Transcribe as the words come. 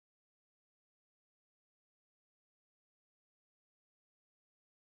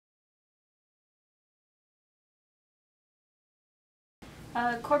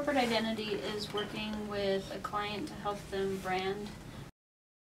Corporate identity is working with a client to help them brand.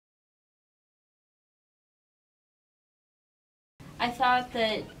 I thought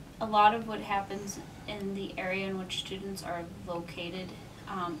that a lot of what happens in the area in which students are located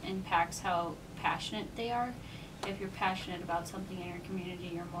impacts how passionate they are. If you're passionate about something in your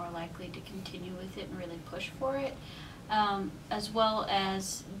community, you're more likely to continue with it and really push for it, as well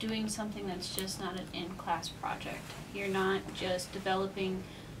as doing something that's just not an in-class project. You're not just developing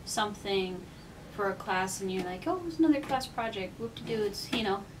something for a class and you're like, oh, it's another class project, whoop-de-doo, it's, you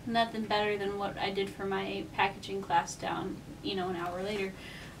know, nothing better than what I did for my packaging class down, you know, an hour later.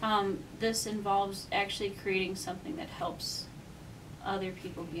 This involves actually creating something that helps other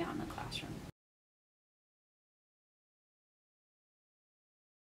people beyond the classroom.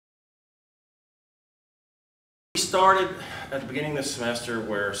 We started at the beginning of the semester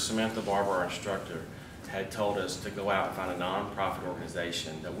where Samantha Barber, our instructor, had told us to go out and find a nonprofit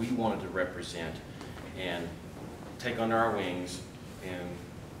organization that we wanted to represent and take under our wings and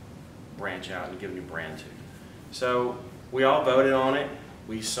branch out and give a new brand to. So we all voted on it.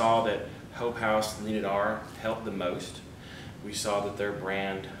 We saw that Hope House needed our help the most. We saw that their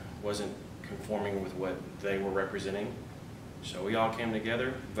brand wasn't conforming with what they were representing. So we all came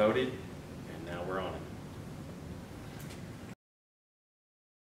together, voted, and now we're on it.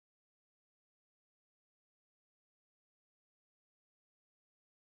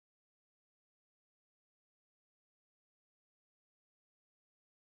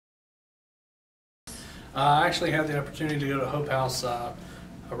 I actually had the opportunity to go to Hope House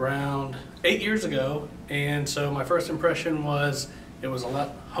around 8 years ago, and so my first impression was it was a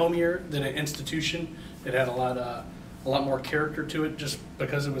lot homier than an institution. It had a lot more character to it just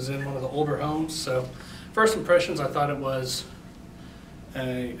because it was in one of the older homes. So first impressions, I thought it was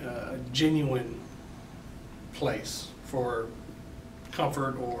a genuine place for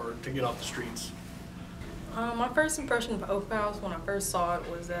comfort or to get off the streets. My first impression of Hope House when I first saw it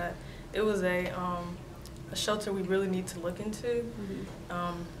was that it was a shelter we really need to look into.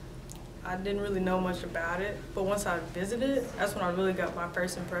 I didn't really know much about it, but once I visited, that's when I really got my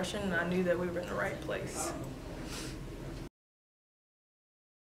first impression, and I knew that we were in the right place.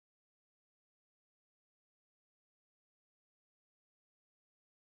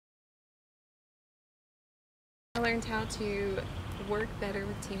 I learned how to work better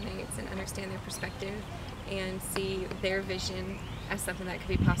with teammates and understand their perspective and see their vision as something that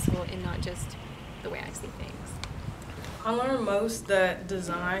could be possible and not just the way I see things. I learned most that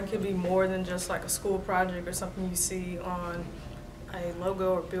design could be more than just like a school project or something you see on a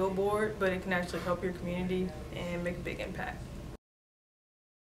logo or billboard, but it can actually help your community and make a big impact.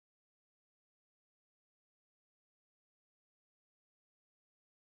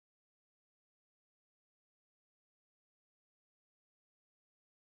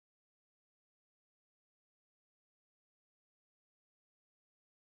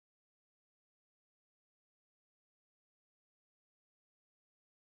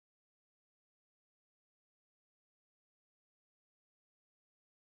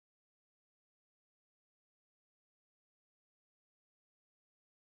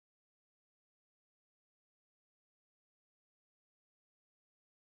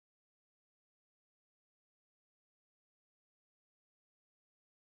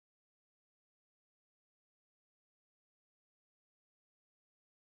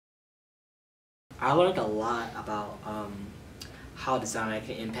 I learned a lot about how design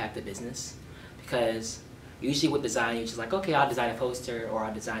can impact the business, because usually with design you're just like, okay, I'll design a poster or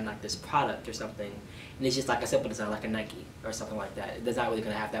I'll design like this product or something, and it's just like a simple design like a Nike or something like that. It's not really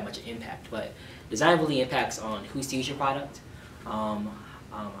going to have that much impact, but design really impacts on who sees your product,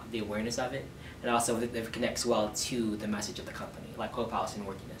 the awareness of it, and also if it connects well to the message of the company, like Hope House and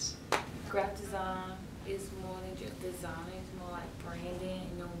Workiness. Graphic design is more than just design, it's more like branding,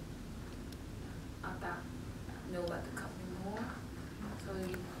 you know, know about the company more, so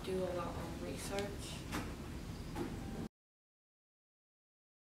you do a lot of research.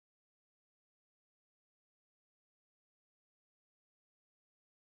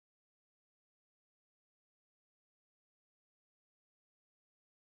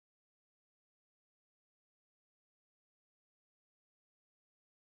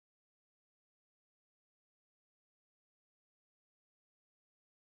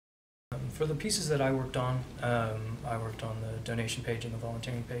 For the pieces that I worked on the donation page and the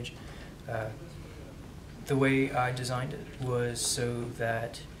volunteering page. The way I designed it was so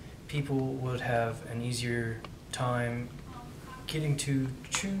that people would have an easier time getting to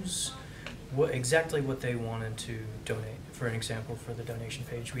choose exactly what they wanted to donate. For an example, for the donation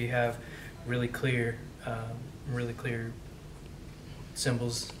page, we have really clear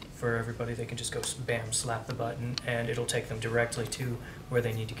symbols for everybody. They can just go bam, slap the button, and it'll take them directly to where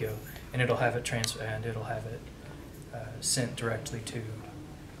they need to go, and it'll have it sent directly to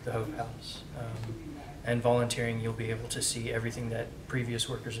the Hope House. And volunteering, you'll be able to see everything that previous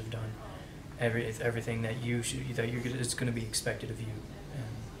workers have done, everything that is going to be expected of you. And,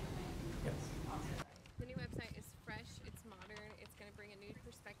 yep. The new website is fresh, it's modern, it's going to bring a new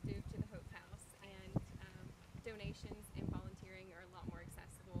perspective to the Hope House, and donations and volunteering are a lot more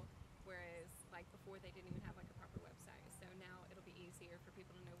accessible, whereas like before they didn't even have like a proper website. So now it'll be easier for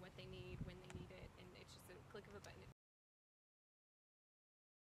people to know what they need, when they need it, and it's just a click of a button.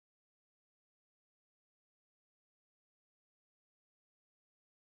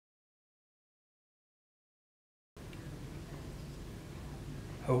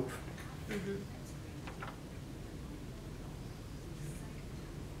 Hope.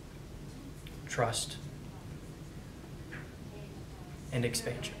 Trust. And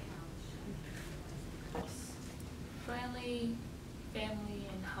expansion. Friendly, family,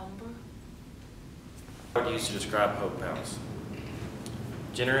 and humble. I would use to describe Hope House: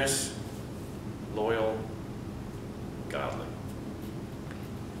 generous, loyal, godly.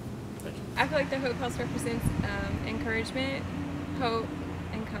 Thank you. I feel like the Hope House represents encouragement, hope,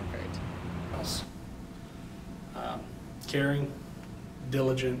 and comfort. Caring,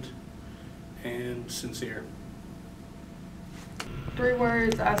 diligent, and sincere. 3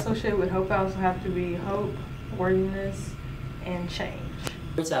 words I associate with Hope House have to be hope, worthiness, and change.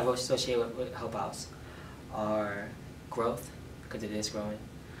 Words I associate with Hope House are growth, because it is growing,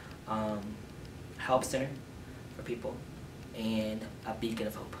 help center for people, and a beacon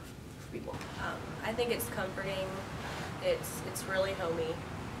of hope for people. I think it's comforting, it's really homey,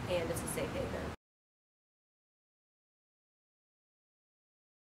 and it's a safe haven.